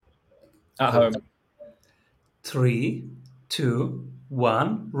At home. 3, 2,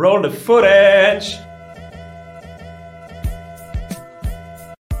 1. Roll the footage.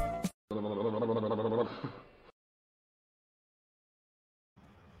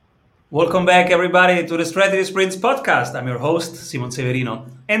 Welcome back, everybody, to the Strategy Sprints podcast. I'm your host, Simon Severino.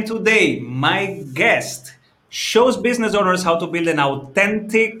 And today, my guest shows business owners how to build an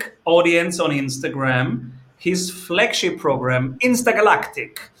authentic audience on Instagram. His flagship program,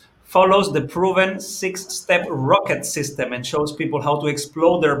 Instagalactic, follows the proven 6-step rocket system and shows people how to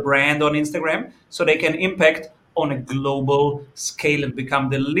explode their brand on Instagram so they can impact on a global scale and become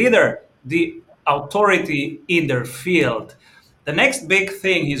the leader, the authority in their field. The next big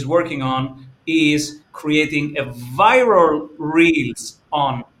thing he's working on is creating a viral reels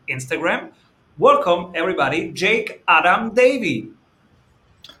on Instagram. Welcome, everybody, Jake Adam Davey.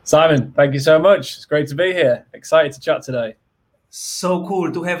 Simon, thank you so much. It's great to be here. Excited to chat today. So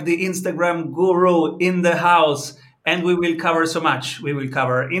cool to have the Instagram guru in the house. And we will cover so much. We will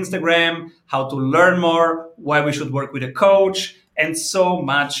cover Instagram, how to learn more, why we should work with a coach, and so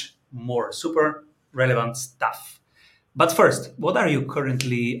much more. Super relevant stuff. But first, what are you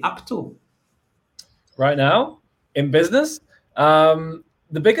currently up to? Right now, in business, the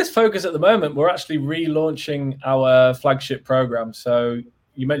biggest focus at the moment, we're actually relaunching our flagship program. So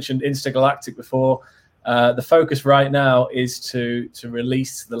you mentioned Instagalactic before. The focus right now is to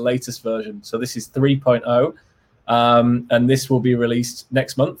release the latest version. So this is 3.0, and this will be released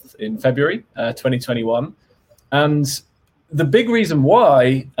next month in February 2021. And the big reason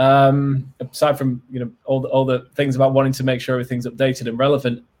why, aside from all the things about wanting to make sure everything's updated and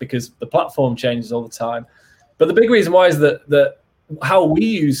relevant, because the platform changes all the time, but the big reason why is that how we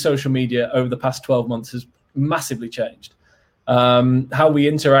use social media over the past 12 months has massively changed. How we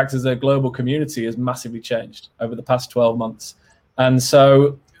interact as a global community has massively changed over the past 12 months. And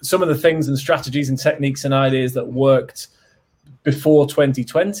so some of the things and strategies and techniques and ideas that worked before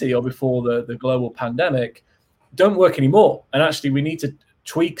 2020 or before the global pandemic don't work anymore. And actually, we need to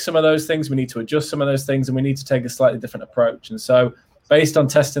tweak some of those things. We need to adjust some of those things, and we need to take a slightly different approach. And so, based on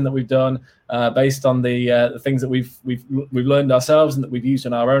testing that we've done, based on the things that we've learned ourselves and that we've used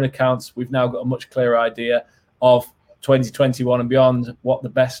on our own accounts, we've now got a much clearer idea of 2021 and beyond what the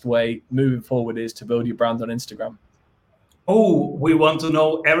best way moving forward is to build your brand on Instagram. Oh, we want to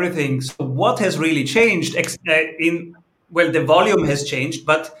know everything. So, what has really changed? The volume has changed,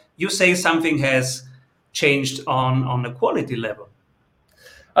 but you say something has changed on the quality level.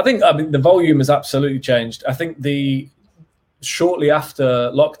 I mean, the volume has absolutely changed. I think shortly after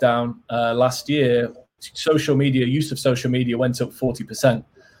lockdown last year, use of social media went up 40%.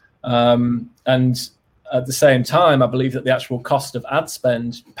 And at the same time, I believe that the actual cost of ad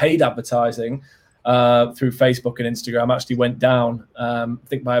spend, paid advertising through Facebook and Instagram actually went down, I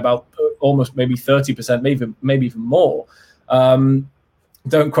think by about almost maybe 30%, maybe even more.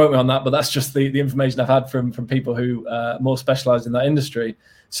 Don't quote me on that, but that's just the information I've had from people who are more specialized in that industry.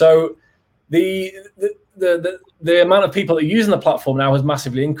 So the amount of people that are using the platform now has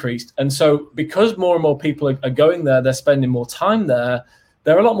massively increased. And so because more and more people are going there, they're spending more time there,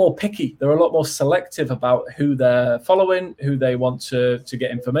 they're a lot more picky. They're a lot more selective about who they're following, who they want to get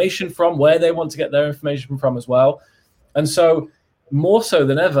information from, where they want to get their information from as well. And so more so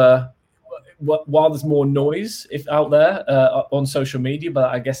than ever, while there's more noise out there on social media, but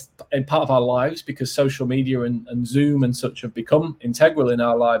I guess in part of our lives, because social media and Zoom and such have become integral in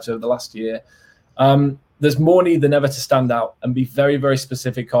our lives over the last year, there's more need than ever to stand out and be very, very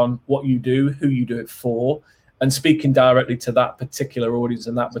specific on what you do, who you do it for, and speaking directly to that particular audience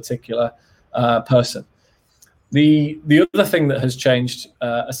and that particular person. The other thing that has changed,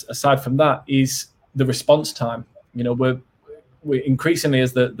 aside from that, is the response time. We're increasingly,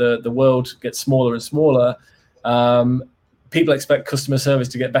 as the world gets smaller and smaller, people expect customer service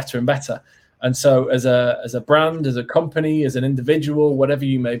to get better and better. And so as a brand, as a company, as an individual, whatever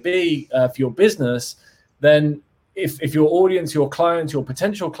you may be for your business, then if your audience, your clients, your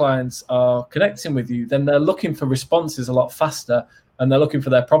potential clients are connecting with you, then they're looking for responses a lot faster, and they're looking for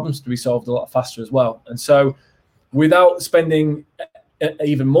their problems to be solved a lot faster as well. And so without spending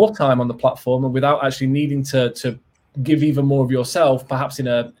even more time on the platform and without actually needing to give even more of yourself, perhaps in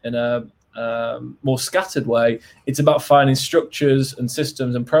a more scattered way, it's about finding structures and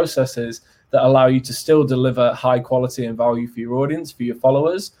systems and processes that allow you to still deliver high quality and value for your audience, for your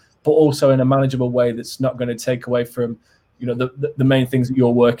followers, but also in a manageable way that's not going to take away from the main things that you're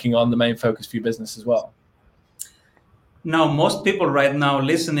working on, the main focus for your business as well. Now, most people right now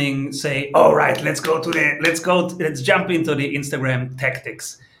listening say, "All right, let's jump into the Instagram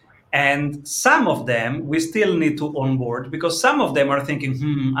tactics." And some of them we still need to onboard because some of them are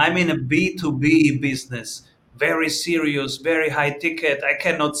thinking, I'm in a B2B business, very serious, very high ticket. I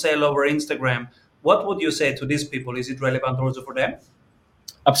cannot sell over Instagram. What would you say to these people? Is it relevant also for them?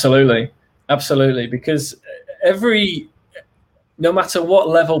 Absolutely. Because no matter what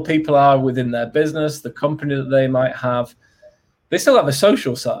level people are within their business, the company that they might have, they still have a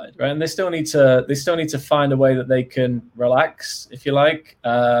social side, right? And they still need to find a way that they can relax, if you like,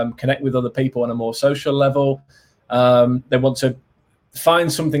 connect with other people on a more social level. They want to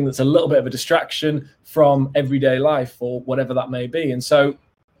find something that's a little bit of a distraction from everyday life or whatever that may be. And so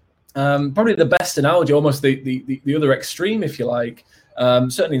probably the best analogy, almost the other extreme, if you like,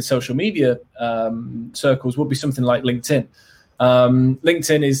 certainly in social media circles, would be something like LinkedIn.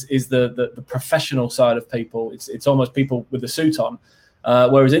 LinkedIn is the professional side of people. It's almost people with a suit on,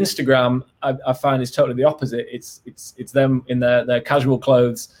 whereas Instagram I find is totally the opposite. It's them in their casual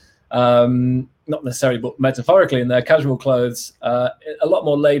clothes, not necessarily but metaphorically in their casual clothes, a lot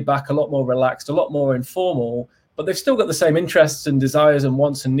more laid back, a lot more relaxed, a lot more informal, but they've still got the same interests and desires and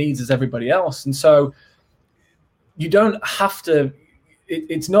wants and needs as everybody else. And so you don't have to.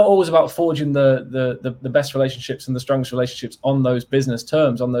 It's not always about forging the best relationships and the strongest relationships on those business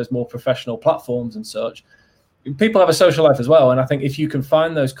terms, on those more professional platforms and such. People have a social life as well. And I think if you can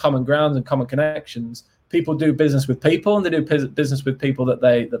find those common grounds and common connections, people do business with people, and they do business with people that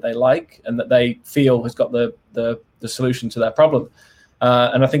they like and that they feel has got the solution to their problem.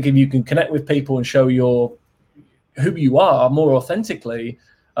 And I think if you can connect with people and show who you are more authentically,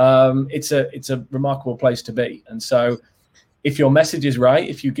 it's a remarkable place to be. And so if your message is right,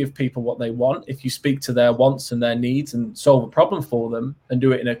 if you give people what they want, if you speak to their wants and their needs and solve a problem for them and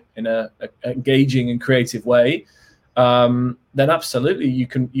do it in a engaging and creative way, then absolutely you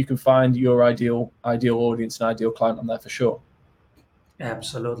can find your ideal audience and ideal client on there for sure.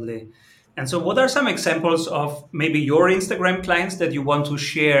 Absolutely. And so what are some examples of maybe your Instagram clients that you want to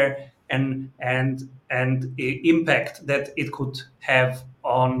share and impact that it could have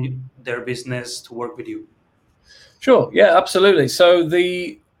on their business to work with you? Sure. Yeah, absolutely. So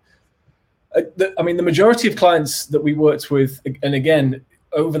the majority of clients that we worked with, and again,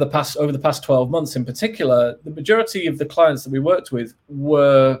 over the past 12 months in particular, the majority of the clients that we worked with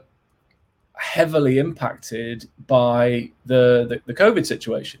were heavily impacted by the COVID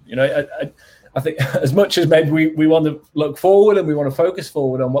situation. You know, I think as much as maybe we want to look forward and we want to focus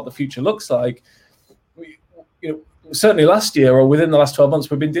forward on what the future looks like, certainly last year or within the last 12 months,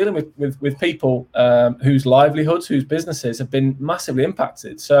 we've been dealing with people whose livelihoods, whose businesses have been massively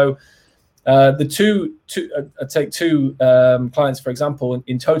impacted. So I take two clients, for example,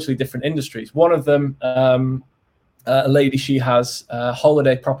 in totally different industries. One of them, a lady, she has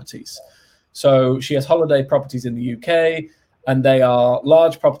holiday properties. So she has holiday properties in the UK, and they are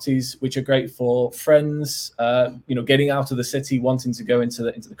large properties which are great for friends, getting out of the city, wanting to go into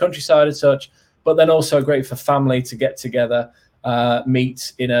the countryside and such. But then also great for family to get together,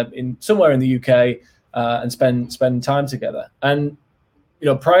 meet in somewhere in the UK, and spend time together. And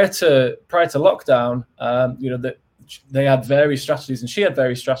prior to lockdown, that they had various strategies, and she had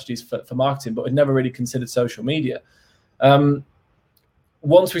various strategies for marketing, but had never really considered social media.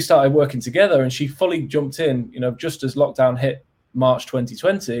 Once we started working together, and she fully jumped in, just as lockdown hit March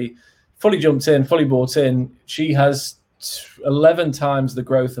 2020, fully jumped in, fully bought in. She has 11 times the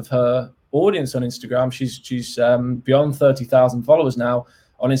growth of her audience on Instagram. She's beyond 30,000 followers now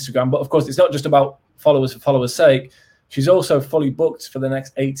on Instagram. But of course, it's not just about followers for followers' sake. She's also fully booked for the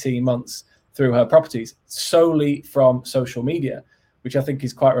next 18 months through her properties solely from social media, which I think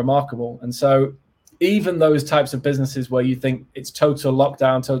is quite remarkable. And so even those types of businesses where you think it's total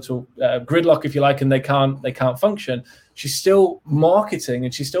lockdown, total gridlock, if you like, and they can't function, she's still marketing,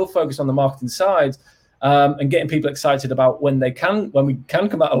 and she's still focused on the marketing side, and getting people excited about when we can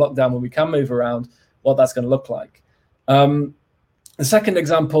come out of lockdown, when we can move around, what that's going to look like. The second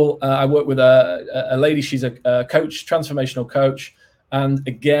example, I work with a lady. She's a coach, transformational coach. And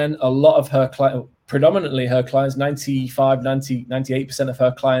again, a lot of her clients, predominantly her clients, 98% of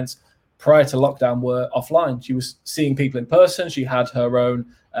her clients prior to lockdown were offline. She was seeing people in person. She had her own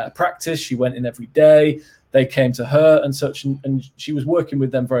practice. She went in every day. They came to her and such, and she was working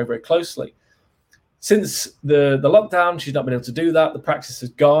with them very, very closely. Since the lockdown, she's not been able to do that. The practice is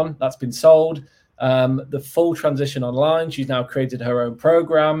gone. That's been sold. The full transition online. She's now created her own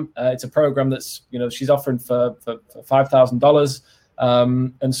program. It's a program that's, she's offering for $5,000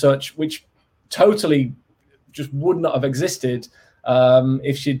 and such, which totally just would not have existed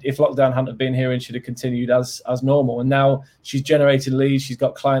if lockdown hadn't been here, and she'd have continued as normal. And now she's generated leads. She's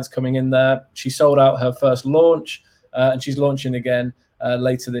got clients coming in there. She sold out her first launch, and she's launching again.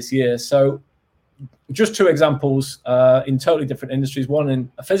 later this year. So just two examples in totally different industries, one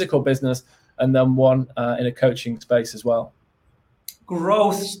in a physical business and then one in a coaching space as well.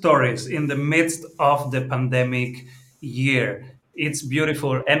 Growth stories in the midst of the pandemic year. It's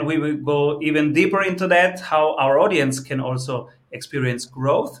beautiful. And we will go even deeper into that, how our audience can also experience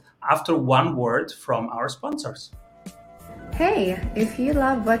growth after one word from our sponsors. Hey, if you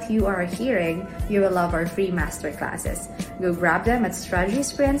love what you are hearing, you will love our free masterclasses. Go grab them at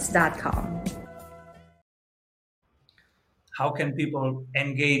strategysprints.com. How can people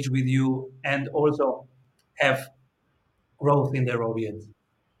engage with you and also have growth in their audience?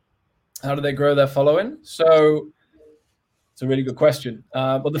 How do they grow their following? So it's a really good question.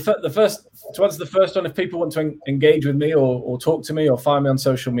 But the first, to answer the first one, if people want to engage with me or talk to me or find me on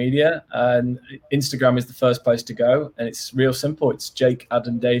social media, and Instagram is the first place to go. And it's real simple. It's Jake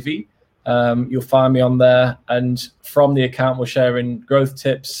Adam Davey. You'll find me on there. And from the account, we're sharing growth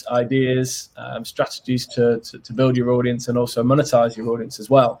tips, ideas, strategies to build your audience and also monetize your audience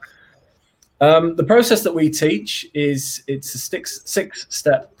as well. The process that we teach it's a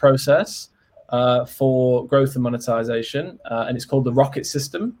six-step process for growth and monetization, and it's called the Rocket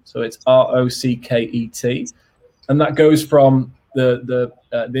System. So it's ROCKET, and that goes from the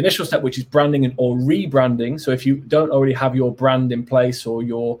initial step, which is branding or rebranding. So if you don't already have your brand in place, or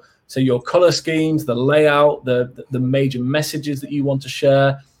your color schemes, the layout, the major messages that you want to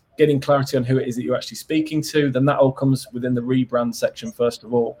share, getting clarity on who it is that you're actually speaking to, then that all comes within the rebrand section first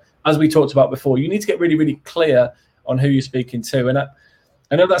of all. As we talked about before, you need to get really, really clear on who you're speaking to. And I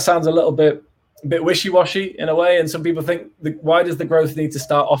know that sounds a little bit wishy-washy in a way, and some people think, why does the growth need to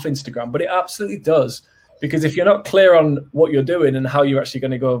start off Instagram? But it absolutely does, because if you're not clear on what you're doing and how you're actually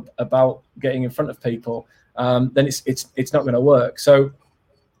going to go about getting in front of people, then it's not going to work. So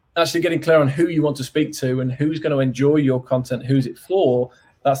actually getting clear on who you want to speak to and who's going to enjoy your content, who's it for,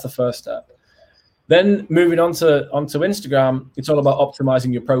 that's the first step. Then moving onto Instagram, it's all about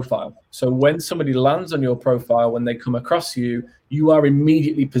optimizing your profile. So when somebody lands on your profile, when they come across you, you are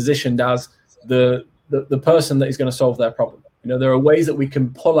immediately positioned as the person that is going to solve their problem. You know, there are ways that we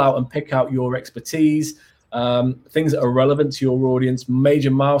can pull out and pick out your expertise, things that are relevant to your audience,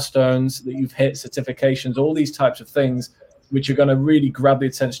 major milestones that you've hit, certifications, all these types of things, which are going to really grab the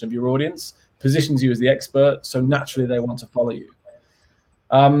attention of your audience, positions you as the expert. So naturally they want to follow you.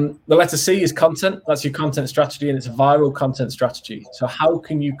 The letter C is content. That's your content strategy, and it's a viral content strategy. So how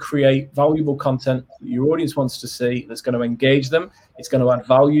can you create valuable content that your audience wants to see, that's going to engage them, it's going to add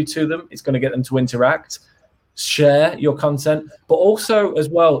value to them, it's going to get them to interact, share your content, but also as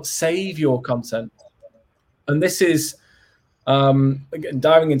well, save your content. And this is, again,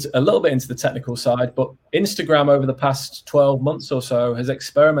 diving into a little bit into the technical side, but Instagram over the past 12 months or so has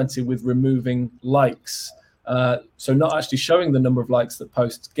experimented with removing likes. So not actually showing the number of likes that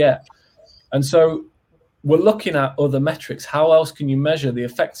posts get. And so we're looking at other metrics. How else can you measure the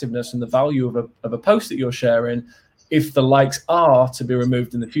effectiveness and the value of a post that you're sharing if the likes are to be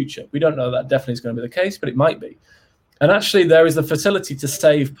removed in the future? We don't know that definitely is going to be the case, but it might be. And actually there is the facility to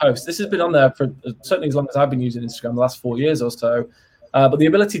save posts. This has been on there for certainly as long as I've been using Instagram, the last 4 years or so, but the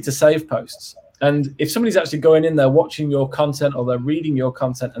ability to save posts. And if somebody's actually going in there watching your content, or they're reading your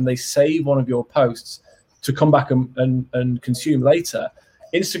content and they save one of your posts to come back and consume later,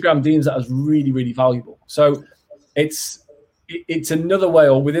 Instagram deems that as really, really valuable. So it's another way,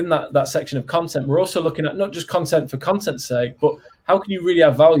 or within that section of content, we're also looking at not just content for content's sake, but how can you really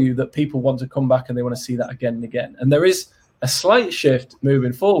have value that people want to come back and they want to see that again and again. And there is a slight shift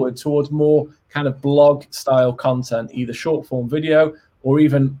moving forward towards more kind of blog style content, either short form video or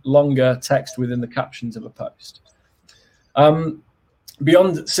even longer text within the captions of a post.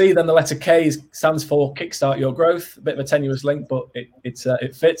 Beyond C, then the letter K stands for Kickstart Your Growth. A bit of a tenuous link, but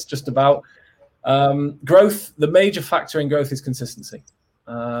it fits just about. Growth, the major factor in growth is consistency.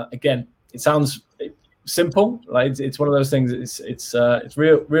 Again, it sounds simple, right? It's one of those things. It's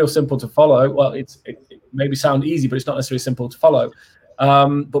real simple to follow. Well, it maybe sound easy, but it's not necessarily simple to follow.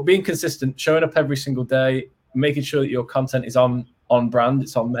 But being consistent, showing up every single day, making sure that your content is on brand,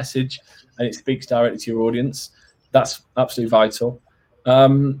 it's on message, and it speaks directly to your audience. That's absolutely vital.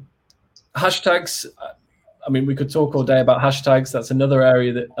 Hashtags, I mean, we could talk all day about hashtags. That's another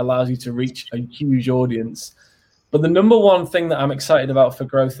area that allows you to reach a huge audience. But the number one thing that I'm excited about for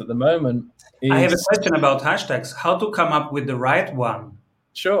growth at the moment is... I have a question about hashtags. How to come up with the right one?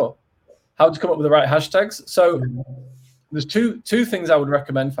 Sure. How to come up with the right hashtags. So there's two things I would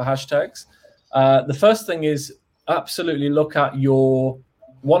recommend for hashtags. The first thing is absolutely look at your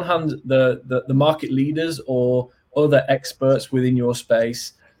the market leaders or other experts within your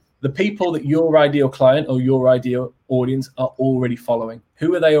space, the people that your ideal client or your ideal audience are already following.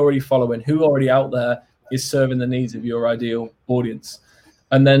 Who are they already following? Who already out there is serving the needs of your ideal audience?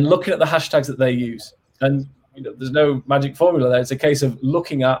 And then looking at the hashtags that they use. And there's no magic formula there. It's a case of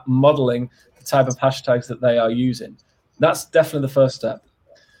looking at, modeling the type of hashtags that they are using. That's definitely the first step.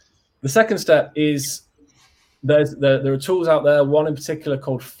 The second step is there are tools out there, one in particular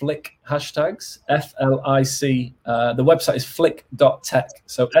called Flick hashtags, F-L-I-C. The website is flick.tech,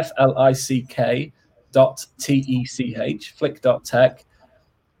 so Flick.tech, flick.tech.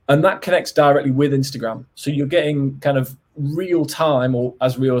 And that connects directly with Instagram. So you're getting kind of real time, or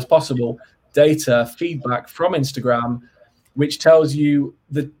as real as possible, data feedback from Instagram, which tells you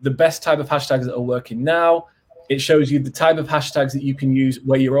the best type of hashtags that are working now. It shows you the type of hashtags that you can use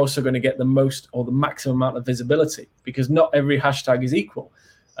where you're also going to get the most or the maximum amount of visibility, because not every hashtag is equal.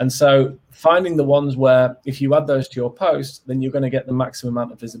 And so finding the ones where if you add those to your post, then you're going to get the maximum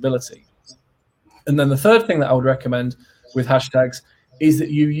amount of visibility. And then the third thing that I would recommend with hashtags is that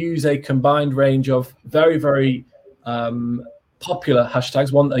you use a combined range of very, very popular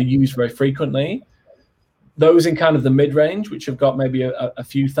hashtags, one that are used very frequently, those in kind of the mid-range, which have got maybe a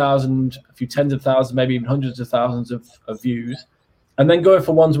few thousand, a few tens of thousands, maybe even hundreds of thousands of views, and then going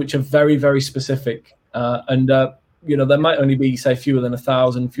for ones which are very, very specific. There might only be, say, fewer than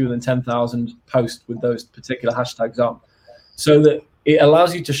 1,000, fewer than 10,000 posts with those particular hashtags on, so that it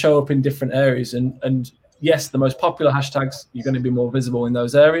allows you to show up in different areas. And yes, the most popular hashtags, you're going to be more visible in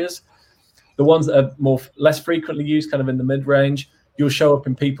those areas. The ones that are less frequently used, kind of in the mid-range, you'll show up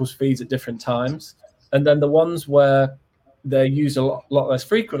in people's feeds at different times. And then the ones where they're used a lot less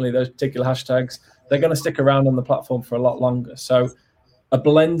frequently, those particular hashtags, they're going to stick around on the platform for a lot longer. So a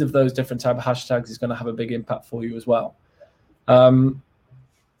blend of those different type of hashtags is going to have a big impact for you as well.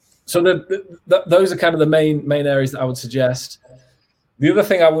 So those are kind of the main areas that I would suggest. The other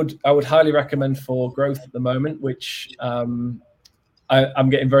thing I would highly recommend for growth at the moment, which I'm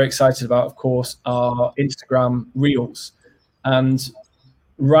getting very excited about, of course, are Instagram Reels. And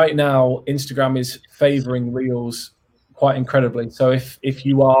right now, Instagram is favoring Reels quite incredibly. So if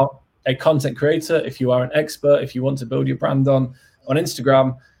you are a content creator, if you are an expert, if you want to build your brand on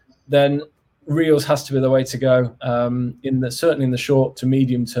Instagram, then Reels has to be the way to go. Certainly in the short to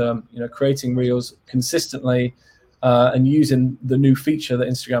medium term, creating Reels consistently and using the new feature that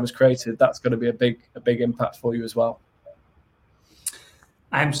Instagram has created, that's going to be a big impact for you as well.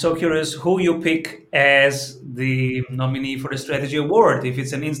 I'm so curious who you pick as the nominee for the Strategy Award, if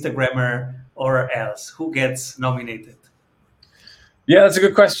it's an Instagrammer or else. Who gets nominated? Yeah, that's a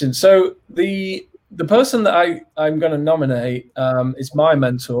good question. So the person that I'm going to nominate is my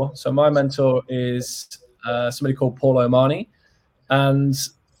mentor. So my mentor is somebody called Paul Omani. And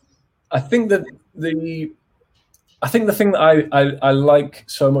I think that the thing that I like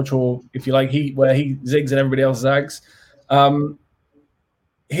so much, or if you like, where he zigs and everybody else zags,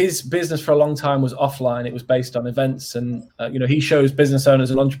 his business for a long time was offline. It was based on events, and he shows business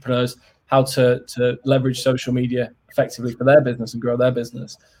owners and entrepreneurs how to leverage social media effectively for their business and grow their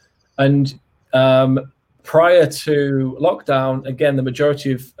business. And prior to lockdown, again, the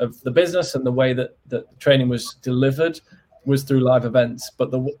majority of the business and the way that the training was delivered was through live events.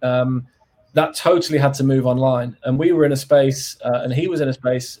 But that totally had to move online. And we were in a space, and he was in a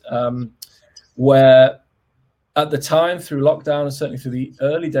space where at the time, through lockdown, and certainly through the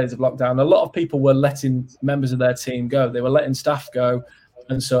early days of lockdown, a lot of people were letting members of their team go. They were letting staff go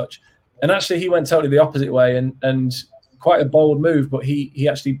and such. And actually, he went totally the opposite way, and quite a bold move, but he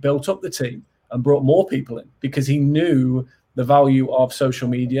actually built up the team and brought more people in because he knew the value of social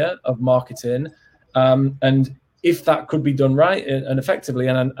media, of marketing. And if that could be done right and effectively,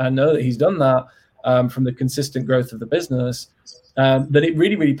 and I know that he's done that from the consistent growth of the business, that it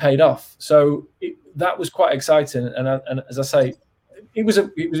really, really paid off. So that was quite exciting. And as I say, it was a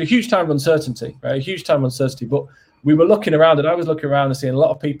huge time of uncertainty, right? A huge time of uncertainty. But we were looking around, and I was looking around and seeing a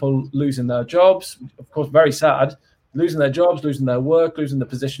lot of people losing their jobs. Of course, very sad, losing their jobs, losing their work, losing the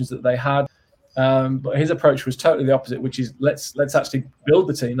positions that they had. But his approach was totally the opposite, which is let's actually build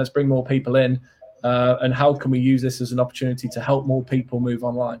the team. Let's bring more people in. And how can we use this as an opportunity to help more people move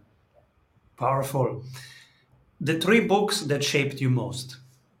online? Powerful. The 3 books that shaped you most.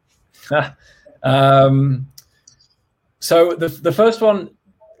 So the first one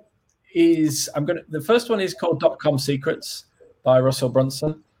is called .com Secrets by Russell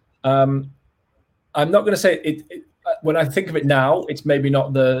Brunson. I'm not going to say it. When I think of it now, it's maybe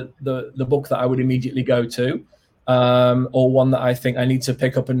not the book that I would immediately go to, or one that I think I need to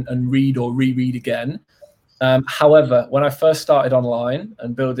pick up and read or reread again. However, when I first started online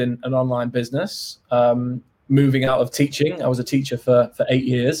and building an online business, moving out of teaching. I was a teacher for 8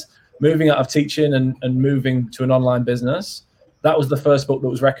 years, moving out of teaching and moving to an online business. That was the first book that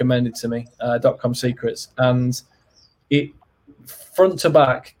was recommended to me, Dot-Com Secrets. And it, front to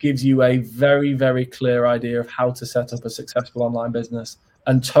back, gives you a very, very clear idea of how to set up a successful online business,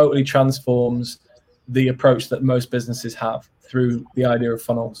 and totally transforms the approach that most businesses have through the idea of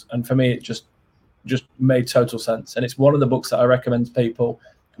funnels. And for me, it just made total sense. And it's one of the books that I recommend to people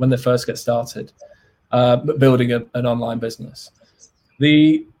when they first get started building an online business.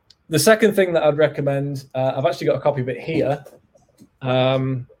 The second thing that I'd recommend, I've actually got a copy of it here.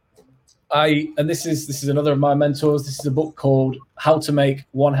 And this is another of my mentors. This is a book called How to Make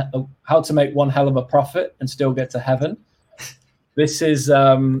One Hell of a Profit and Still Get to Heaven. This is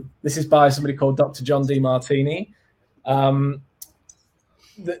by somebody called Dr. John Demartini.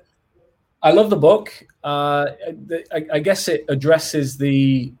 I love the book. I guess it addresses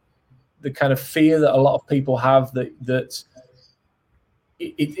the kind of fear that a lot of people have that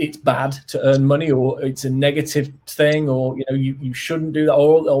it's bad to earn money, or it's a negative thing, or you shouldn't do that,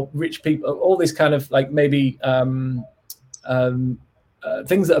 or rich people, all these kind of like maybe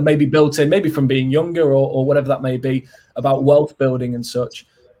things that are maybe built in, maybe from being younger or whatever that may be, about wealth building and such.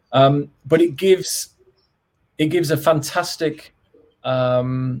 But it gives a fantastic,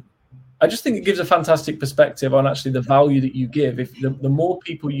 I just think it gives a fantastic perspective on actually the value that you give. If the more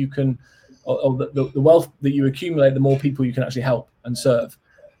people you can, or the wealth that you accumulate, the more people you can actually help and serve.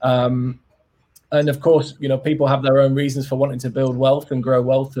 And of course, people have their own reasons for wanting to build wealth and grow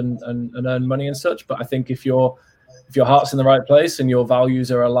wealth and earn money and such. But I think if your heart's in the right place and your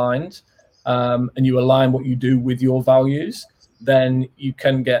values are aligned, and you align what you do with your values, then you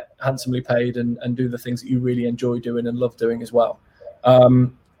can get handsomely paid and do the things that you really enjoy doing and love doing as well. I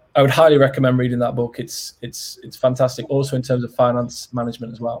would highly recommend reading that book. It's fantastic, also in terms of finance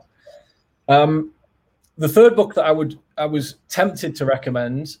management as well. The third book that I was tempted to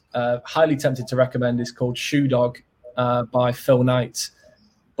recommend, highly tempted to recommend, is called Shoe Dog by Phil Knight.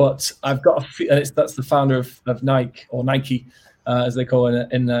 But I've got that's the founder of Nike, or Nike, as they call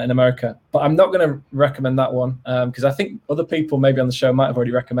it in America. But I'm not going to recommend that one because I think other people maybe on the show might have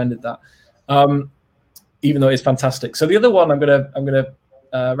already recommended that, even though it's fantastic. So the other one I'm going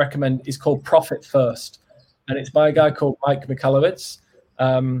to recommend is called Profit First, and it's by a guy called Mike Michalowicz.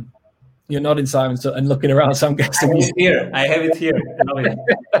 You're nodding, Simon, and looking around, so I'm guessing I have it here.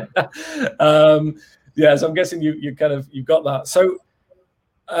 Yeah, so I'm guessing you've got that. So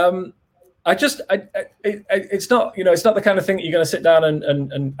it's not it's not the kind of thing that you're going to sit down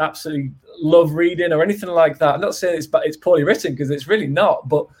and absolutely love reading or anything like that. I'm not saying it's poorly written, because it's really not.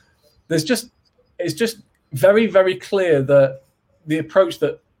 But it's just very, very clear that the approach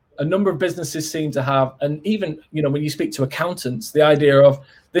that a number of businesses seem to have, and even when you speak to accountants, the idea of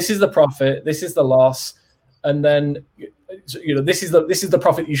this is the profit, this is the loss, and then this is the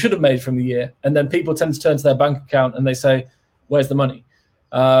profit you should have made from the year, and then people tend to turn to their bank account and they say, where's the money?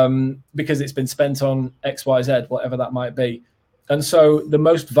 Because it's been spent on XYZ, whatever that might be. And so the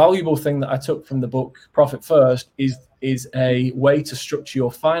most valuable thing that I took from the book Profit First is a way to structure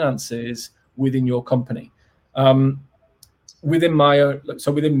your finances within your company. Within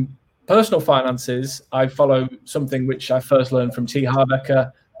personal finances, I follow something which I first learned from T. Harv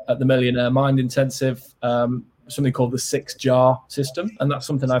Eker at the Millionaire Mind Intensive, something called the 6-jar system. And that's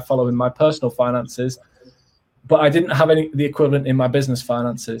something I follow in my personal finances. But I didn't have the equivalent in my business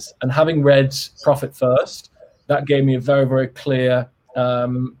finances. And having read Profit First, that gave me a very, very clear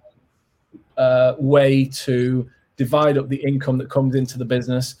way to divide up the income that comes into the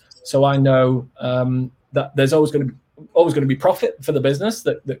business. So I know that there's always going to be profit for the business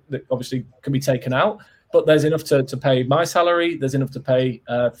that obviously can be taken out, but there's enough to pay my salary. There's enough to pay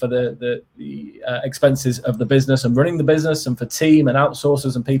for the expenses of the business and running the business, and for team and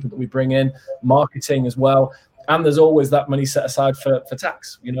outsourcers and people that we bring in, marketing as well. And there's always that money set aside for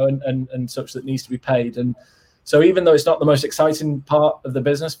tax, and such that needs to be paid. And so even though it's not the most exciting part of the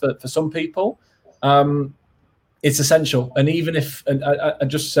business for some people, it's essential. And even if, and I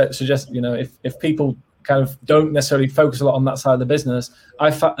just suggest, if people kind of don't necessarily focus a lot on that side of the business, I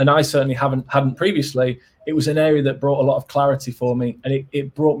certainly hadn't previously, it was an area that brought a lot of clarity for me, and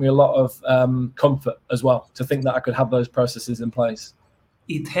it brought me a lot of comfort as well, to think that I could have those processes in place.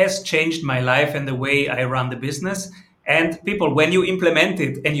 It has changed my life and the way I run the business. And people, when you implement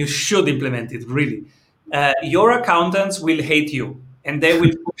it, and you should implement it really, your accountants will hate you, and they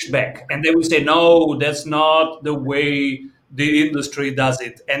will push back, and they will say, no, that's not the way the industry does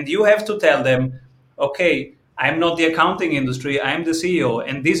it. And you have to tell them, okay, I'm not the accounting industry, I'm the CEO,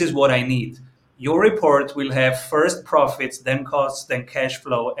 and this is what I need. Your report will have first profits, then costs, then cash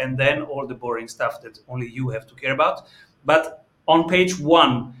flow, and then all the boring stuff that only you have to care about. But on page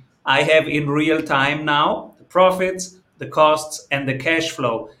 1, I have in real time now the profits, the costs, and the cash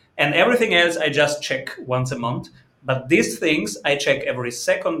flow. And everything else I just check once a month. But these things I check every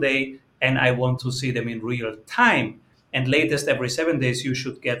second day, and I want to see them in real time. And latest every 7 days, you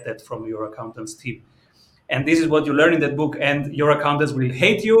should get that from your accountant's team. And this is what you learn in that book. And your accountants will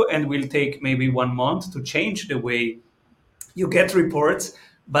hate you and will take maybe 1 month to change the way you get reports.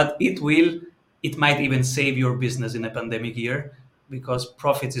 But it might even save your business in a pandemic year, because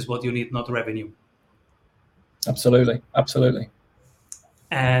profits is what you need, not revenue. Absolutely. Absolutely.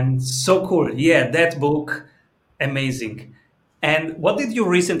 And so cool. Yeah, that book, amazing. And what did you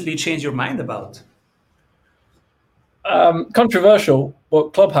recently change your mind about? Controversial,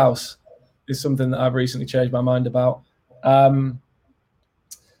 but Clubhouse is something that I've recently changed my mind about. The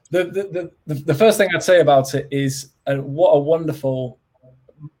first thing I'd say about it is what a wonderful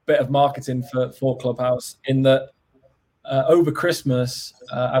bit of marketing for Clubhouse, in that over Christmas,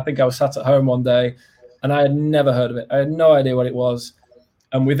 I think I was sat at home one day and I had never heard of it. I had no idea what it was.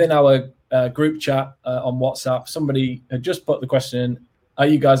 And within our group chat on WhatsApp, somebody had just put the question, are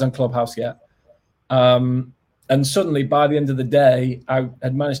you guys on Clubhouse yet? And suddenly, by the end of the day, I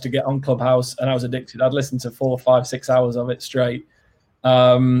had managed to get on Clubhouse and I was addicted. I'd listened to 4, 5, 6 hours of it straight.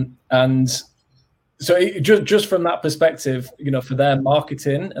 And so just from that perspective, for their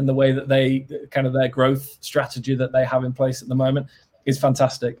marketing and the way that they kind of their growth strategy that they have in place at the moment is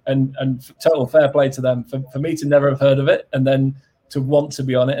fantastic. And total fair play to them. For me to never have heard of it and then to want to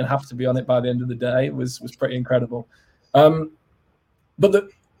be on it and have to be on it by the end of the day was pretty incredible.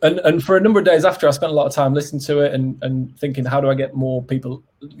 And for a number of days after, I spent a lot of time listening to it and thinking, how do I get more people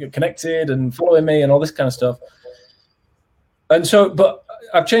connected and following me and all this kind of stuff. And so, but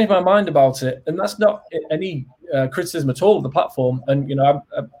I've changed my mind about it, and that's not any criticism at all of the platform. And, I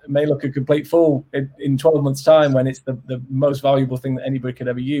may look a complete fool in 12 months' time when it's the most valuable thing that anybody could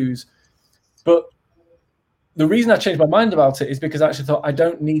ever use. But the reason I changed my mind about it is because I actually thought I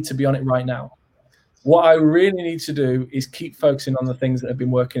don't need to be on it right now. What I really need to do is keep focusing on the things that have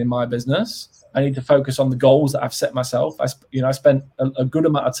been working in my business. I need to focus on the goals that I've set myself. I spent a good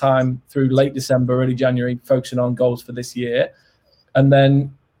amount of time through late December, early January, focusing on goals for this year. And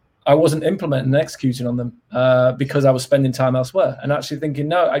then I wasn't implementing and executing on them because I was spending time elsewhere and actually thinking,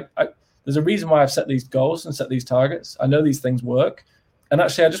 no, there's a reason why I've set these goals and set these targets. I know these things work. And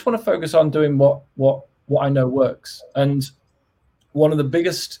actually, I just want to focus on doing what I know works. And one of the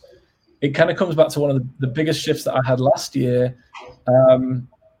biggest... It kind of comes back to one of the biggest shifts that I had last year, and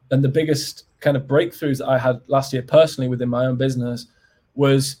the biggest kind of breakthroughs that I had last year personally within my own business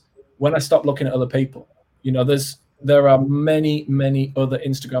was when I stopped looking at other people. There are many, many other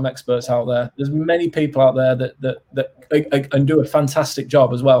Instagram experts out there. There's many people out there that and do a fantastic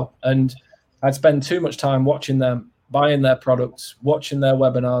job as well. And I'd spend too much time watching them, buying their products, watching their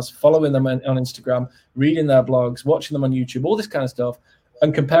webinars, following them on Instagram, reading their blogs, watching them on YouTube, all this kind of stuff,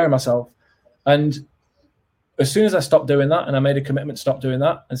 and comparing myself. And as soon as I stopped doing that and I made a commitment to stop doing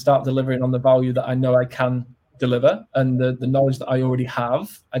that and start delivering on the value that I know I can deliver and the knowledge that I already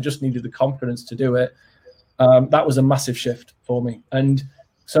have, I just needed the confidence to do it. That was a massive shift for me. And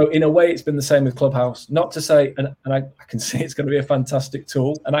so in a way, it's been the same with Clubhouse. Not to say, and I can see it's going to be a fantastic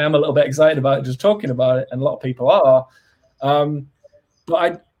tool. And I am a little bit excited about it, just talking about it. And a lot of people are.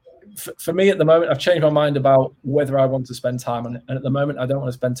 But for me at the moment, I've changed my mind about whether I want to spend time on it. And at the moment, I don't want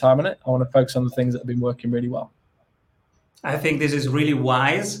to spend time on it. I want to focus on the things that have been working really well. I think this is really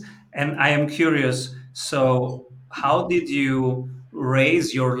wise. And I am curious. So how did you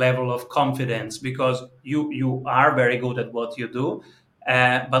raise your level of confidence? Because you are very good at what you do.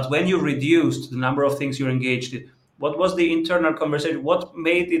 But when you reduced the number of things you're engaged in, what was the internal conversation? What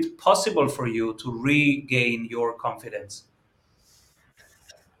made it possible for you to regain your confidence?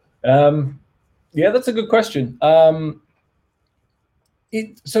 Yeah, that's a good question. I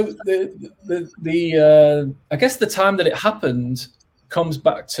guess the time that it happened comes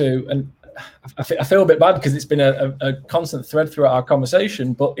back to, and I feel a bit bad because it's been a constant thread throughout our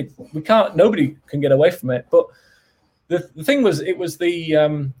conversation, but nobody can get away from it. But the thing was, it was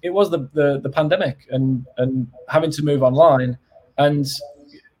the pandemic and having to move online, and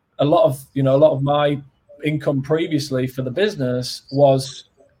a lot of my income previously for the business was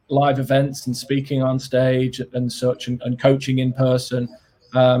live events and speaking on stage and such, and coaching in person,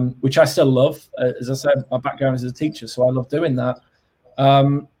 which I still love. As I said, my background is as a teacher, so I love doing that.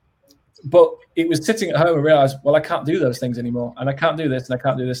 But it was sitting at home and realized, well, I can't do those things anymore, and I can't do this, and I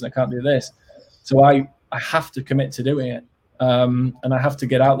can't do this, and I can't do this. So I have to commit to doing it, and I have to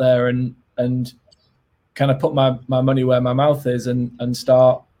get out there and and kind of put my money where my mouth is and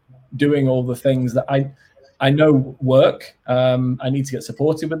start doing all the things that I know work. I need to get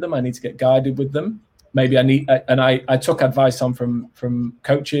supported with them. I need to get guided with them. Maybe I took advice on from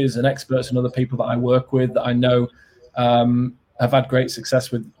coaches and experts and other people that I work with that I know have had great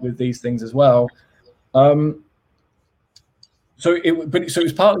success with these things as well. So it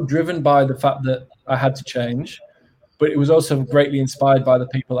was partly driven by the fact that I had to change, but it was also greatly inspired by the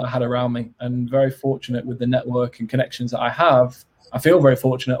people that I had around me, and very fortunate with the network and connections that I have. I feel very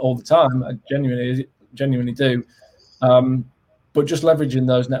fortunate all the time. I genuinely do. But just leveraging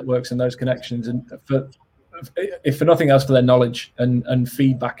those networks and those connections, and if for nothing else, for their knowledge and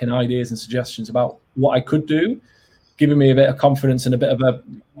feedback and ideas and suggestions about what I could do, giving me a bit of confidence and a bit of a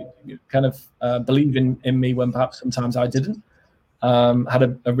kind of believing in me when perhaps sometimes I didn't,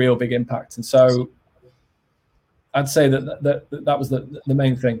 had a real big impact. And so I'd say that was the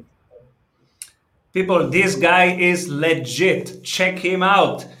main thing. People, this guy is legit. Check him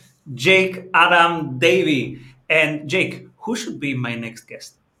out. Jake Adam Davey. And Jake, who should be my next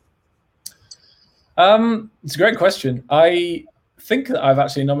guest? It's a great question. I think that I've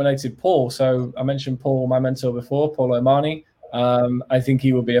actually nominated Paul. So I mentioned Paul, my mentor before, Paul Omani. I think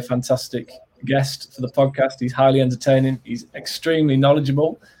he will be a fantastic guest for the podcast. He's highly entertaining. He's extremely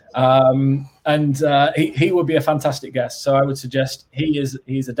knowledgeable. And he would be a fantastic guest. So I would suggest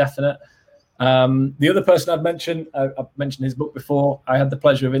he's a definite. The other person I've mentioned his book before. I had the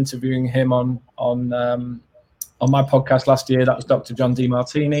pleasure of interviewing him on my podcast last year. That was Dr. John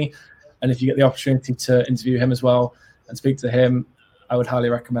Demartini. And if you get the opportunity to interview him as well and speak to him, I would highly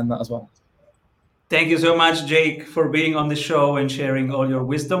recommend that as well. Thank you so much, Jake, for being on the show and sharing all your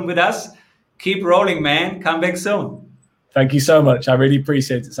wisdom with us. Keep rolling, man. Come back soon. Thank you so much. I really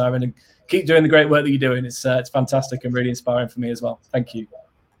appreciate it, Simon. And keep doing the great work that you're doing. It's fantastic and really inspiring for me as well. Thank you.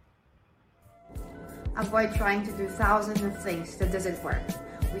 Avoid trying to do thousands of things that doesn't work.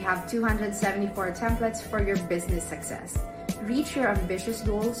 We have 274 templates for your business success. Reach your ambitious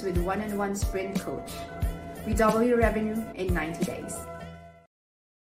goals with one-on-one sprint coach. We double your revenue in 90 days.